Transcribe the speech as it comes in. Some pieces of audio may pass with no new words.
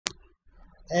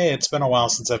Hey, it's been a while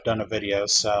since I've done a video,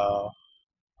 so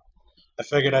I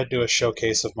figured I'd do a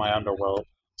showcase of my Underworld,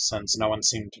 since no one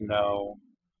seemed to know,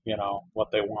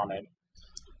 what they wanted.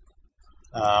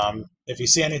 If you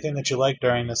see anything that you like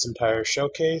during this entire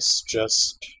showcase,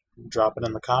 just drop it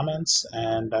in the comments,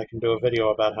 and I can do a video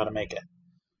about how to make it.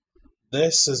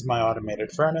 This is my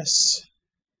automated furnace.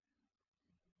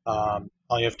 All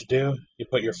you have to do, you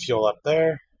put your fuel up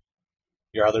there,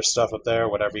 your other stuff up there,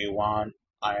 whatever you want,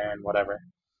 iron, whatever.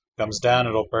 Comes down,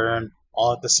 it'll burn,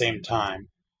 all at the same time.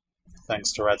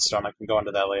 Thanks to redstone. I can go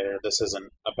into that later. This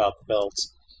isn't about the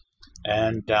builds.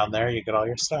 And down there you get all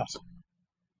your stuff.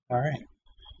 Alright,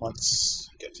 let's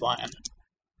get flying.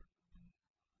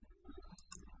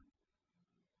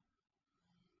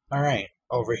 Alright,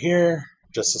 over here,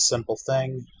 just a simple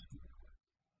thing.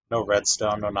 No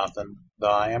redstone, no nothing. Though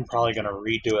I am probably going to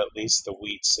redo at least the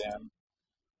wheat soon.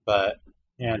 But,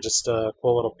 yeah, just a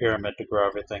cool little pyramid to grow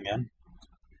everything in.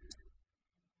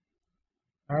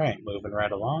 Alright, moving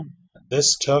right along.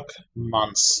 This took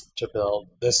months to build.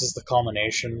 This is the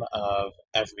culmination of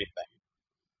everything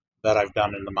that I've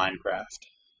done in the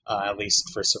Minecraft, at least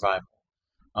for survival.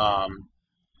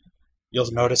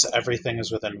 You'll notice everything is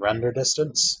within render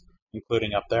distance,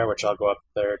 including up there, which I'll go up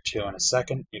there to in a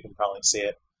second. You can probably see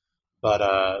it.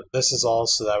 But this is all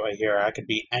so that way here I could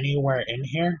be anywhere in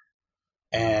here,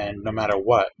 and no matter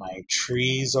what, my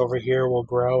trees over here will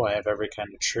grow. I have every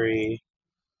kind of tree.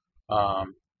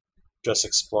 Just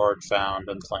explored, found,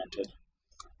 and planted.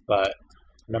 But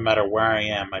no matter where I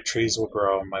am, my trees will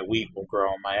grow, my wheat will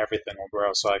grow, my everything will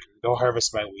grow, so I can go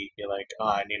harvest my wheat, be like, oh,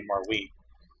 I need more wheat,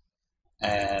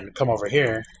 and come over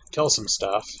here, kill some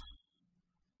stuff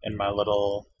in my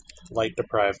little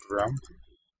light-deprived room,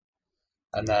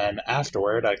 and then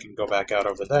afterward I can go back out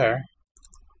over there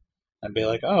and be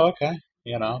like, oh, okay,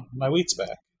 my wheat's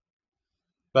back.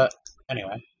 But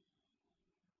anyway,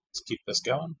 let's keep this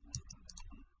going.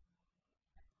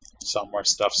 Some more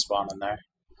stuff spawning there.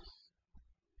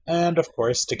 And of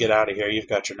course, to get out of here, you've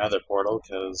got your nether portal,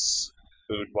 because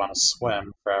who'd want to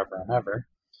swim forever and ever?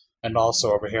 And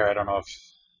also over here, I don't know if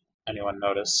anyone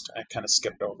noticed, I kind of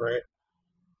skipped over it.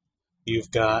 You've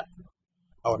got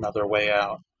another way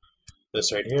out.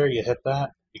 This right here, you hit that,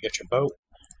 you get your boat.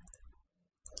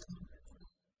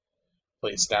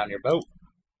 Place down your boat.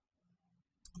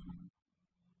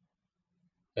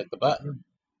 Hit the button.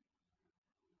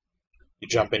 You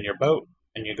jump in your boat,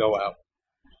 and you go out.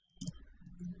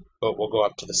 Boat will go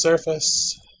up to the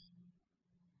surface.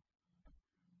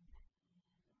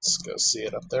 Let's go see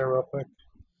it up there real quick.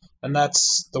 And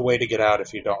that's the way to get out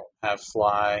if you don't have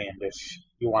fly and if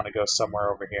you want to go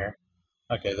somewhere over here.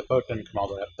 Okay, the boat didn't come all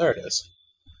the way up. There it is.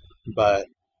 But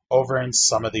over in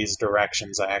some of these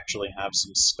directions I actually have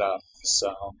some stuff.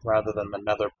 So rather than the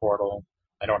nether portal,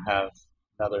 I don't have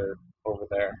nether over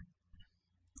there.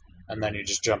 And then you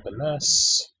just jump in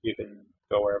this. You can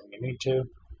go wherever you need to.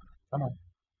 Come on.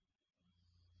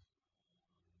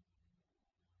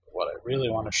 What I really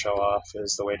want to show off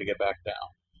is the way to get back down,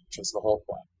 which is the whole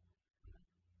point.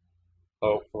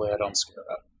 Hopefully I don't screw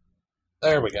it up.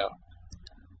 There we go.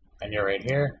 And you're right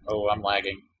here. Oh, I'm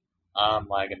lagging. I'm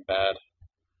lagging bad.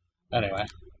 Anyway,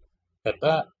 hit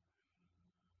that.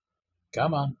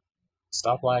 Come on.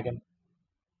 Stop lagging.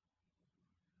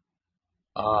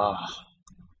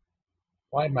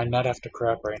 Why'd my net have to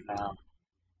crap right now?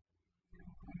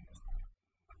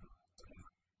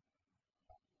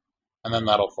 And then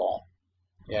that'll fall.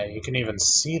 Yeah, you can even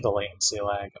see the latency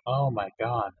lag. Oh my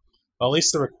god. Well, at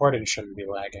least the recording shouldn't be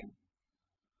lagging.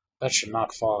 That should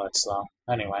not fall that slow.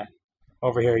 Anyway,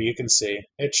 over here you can see,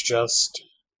 it's just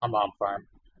a mob farm.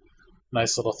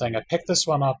 Nice little thing. I picked this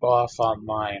one up off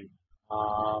online.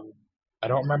 I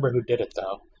don't remember who did it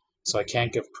though, so I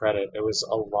can't give credit. It was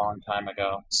a long time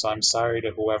ago, so I'm sorry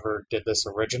to whoever did this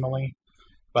originally,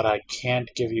 but I can't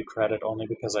give you credit only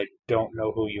because I don't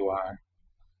know who you are.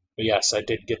 But yes, I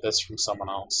did get this from someone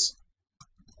else.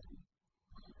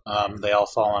 They all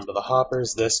fall onto the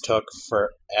hoppers. This took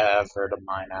forever to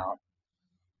mine out.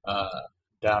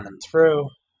 Down and through,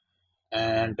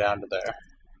 and down to there.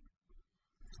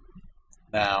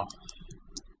 Now,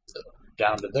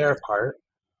 down to their part.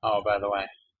 Oh, by the way,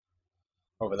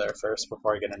 over there first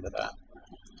before I get into that.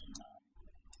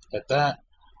 Hit that.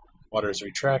 Water's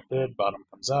retracted, bottom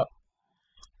comes up,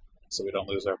 so we don't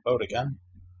lose our boat again.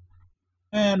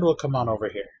 And we'll come on over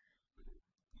here.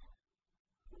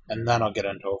 And then I'll get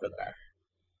into over there.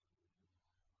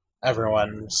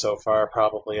 Everyone so far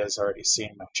probably has already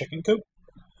seen my chicken coop.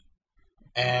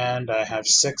 And I have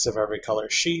 6 of every color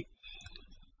sheep.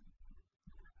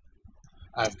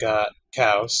 I've got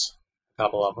cows, a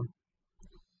couple of them.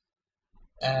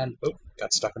 And, oop,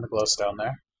 got stuck in the glowstone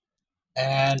there.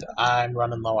 And I'm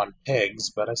running low on pigs,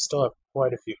 but I still have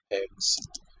quite a few pigs.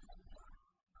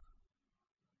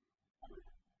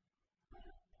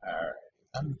 Alright,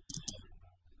 I'm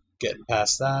getting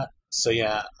past that. So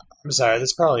yeah, I'm sorry,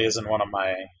 this probably isn't one of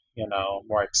my,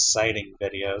 more exciting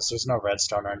videos. There's no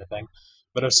redstone or anything.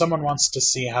 But if someone wants to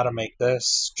see how to make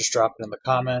this, just drop it in the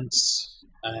comments,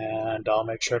 and I'll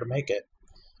make sure to make it.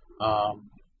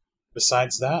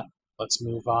 Besides that, let's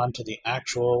move on to the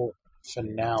actual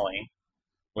finale,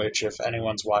 which if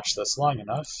anyone's watched this long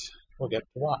enough, we'll get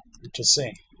to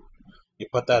see. You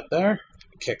put that there,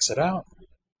 it kicks it out,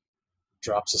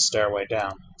 drops a stairway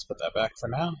down. Let's put that back for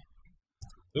now.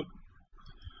 Oop.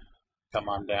 Come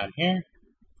on down here.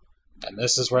 And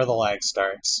this is where the lag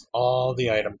starts. All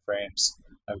the item frames.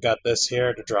 I've got this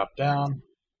here to drop down.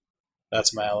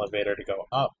 That's my elevator to go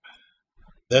up.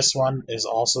 This one is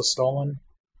also stolen.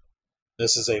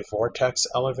 This is a vortex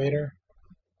elevator.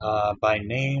 By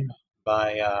name,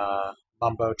 by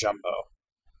Mumbo Jumbo.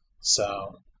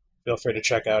 So feel free to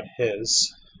check out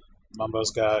his. Mumbo's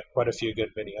got quite a few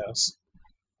good videos.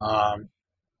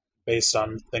 Based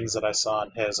on things that I saw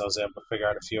in his, I was able to figure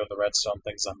out a few of the redstone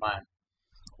things on mine.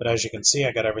 But as you can see,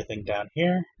 I got everything down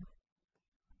here.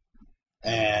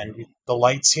 And the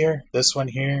lights here, this one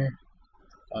here,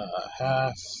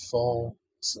 half full,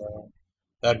 so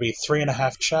that'd be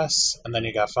 3.5 chests, and then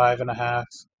you got 5.5,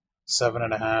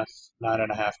 7.5,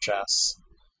 9.5 chests.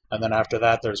 And then after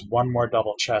that, there's one more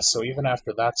double chest, so even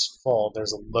after that's full,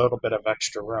 there's a little bit of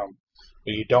extra room.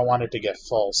 But you don't want it to get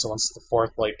full, so once the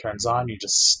fourth light turns on, you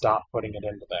just stop putting it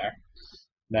into there.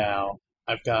 Now,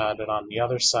 I've got it on the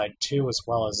other side too, as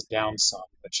well as down some,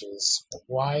 which is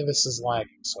why this is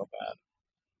lagging so bad.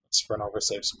 Let's sprint over,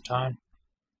 save some time.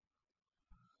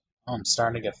 Oh, I'm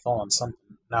starting to get full on something.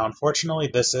 Now, unfortunately,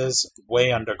 this is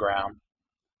way underground,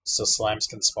 so slimes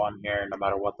can spawn here no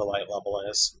matter what the light level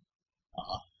is.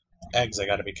 Eggs I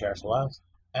gotta be careful of.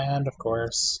 And, of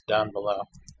course, down below.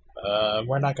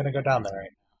 We're not gonna go down there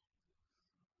right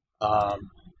now.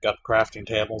 Got the crafting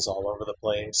tables all over the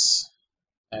place.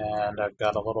 And I've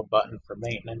got a little button for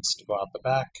maintenance to go out the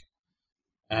back.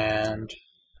 And,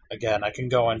 again, I can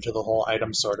go into the whole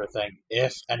item sorter thing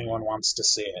if anyone wants to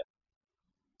see it.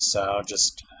 So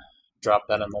just drop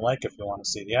that in the link if you want to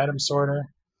see the item sorter.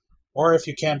 Or if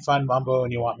you can't find Mumbo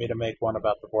and you want me to make one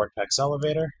about the vortex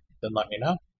elevator, then let me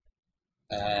know.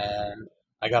 And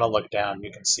I gotta look down,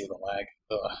 you can see the lag.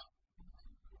 Ugh.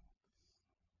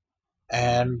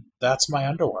 And that's my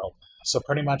Underworld. So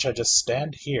pretty much I just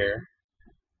stand here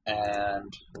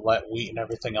and let wheat and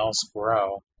everything else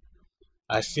grow.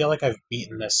 I feel like I've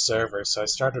beaten this server, so I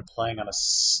started playing on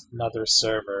another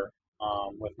server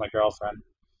with my girlfriend.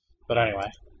 But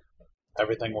anyway,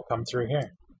 everything will come through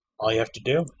here. All you have to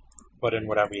do, put in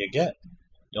whatever you get.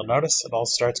 You'll notice it all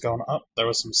starts going up. There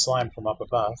was some slime from up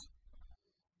above,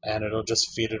 and it'll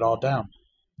just feed it all down.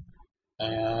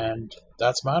 And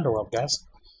that's my Underworld, guys.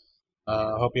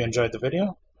 Hope you enjoyed the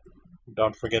video.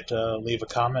 Don't forget to leave a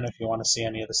comment if you want to see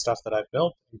any of the stuff that I've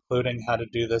built, including how to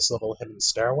do this little hidden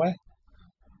stairway.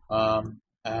 And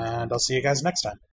I'll see you guys next time.